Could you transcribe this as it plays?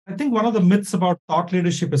I think one of the myths about thought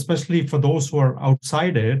leadership, especially for those who are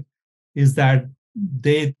outside it, is that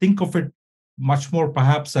they think of it much more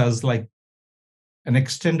perhaps as like an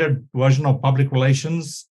extended version of public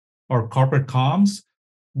relations or corporate comms.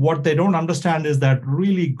 What they don't understand is that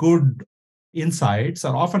really good insights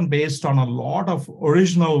are often based on a lot of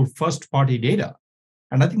original first party data.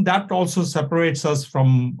 And I think that also separates us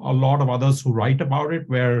from a lot of others who write about it,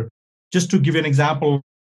 where, just to give you an example,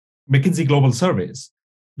 McKinsey Global Surveys,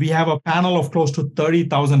 we have a panel of close to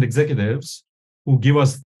 30,000 executives who give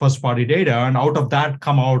us first party data. And out of that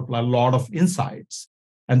come out a lot of insights.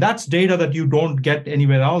 And that's data that you don't get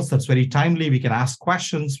anywhere else. That's very timely. We can ask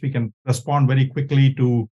questions. We can respond very quickly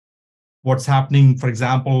to what's happening. For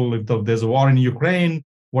example, if there's a war in Ukraine,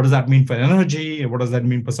 what does that mean for energy? What does that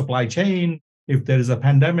mean for supply chain? If there is a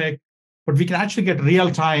pandemic, but we can actually get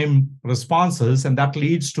real-time responses, and that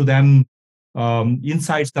leads to then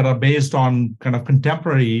insights that are based on kind of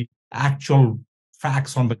contemporary actual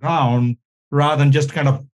facts on the ground rather than just kind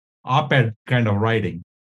of op-ed kind of writing.